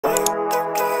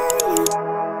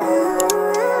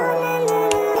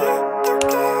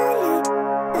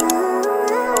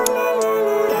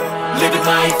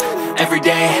every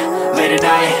day, late at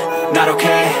night, not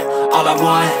okay. All I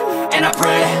want, and I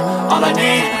pray, all I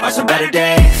need are some better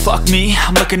days. Fuck me,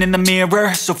 I'm looking in the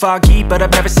mirror, so foggy, but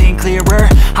I've never seen clearer.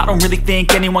 I don't really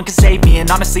think anyone can save me, and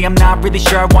honestly I'm not really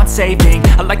sure I want saving.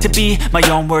 I like to be my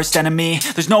own worst enemy.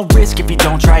 There's no risk if you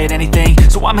don't try at anything,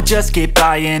 so I'ma just keep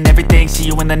buying everything. See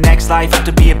you in the next life, have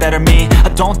to be a better me. I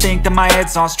don't think that my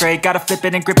head's on straight, gotta flip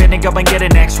it and grip it and go and get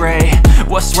an x-ray.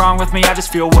 What's wrong with me? I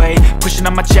just feel weight pushing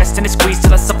on my chest and it squeezes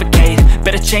till I suffocate.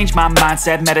 Better change my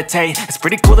mindset, meditate. It's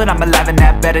pretty cool that I'm alive and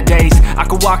have better days. I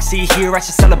could walk, see, hear, I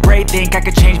should celebrate. Think I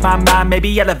could change my mind,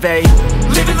 maybe elevate.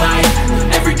 Living life,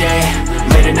 every day,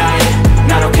 late at night,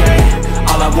 not okay.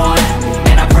 All I want,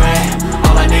 and I pray,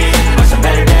 all I need are some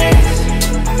better days.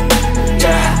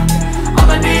 Yeah, all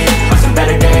I need are some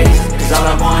better days. Cause all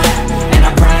I want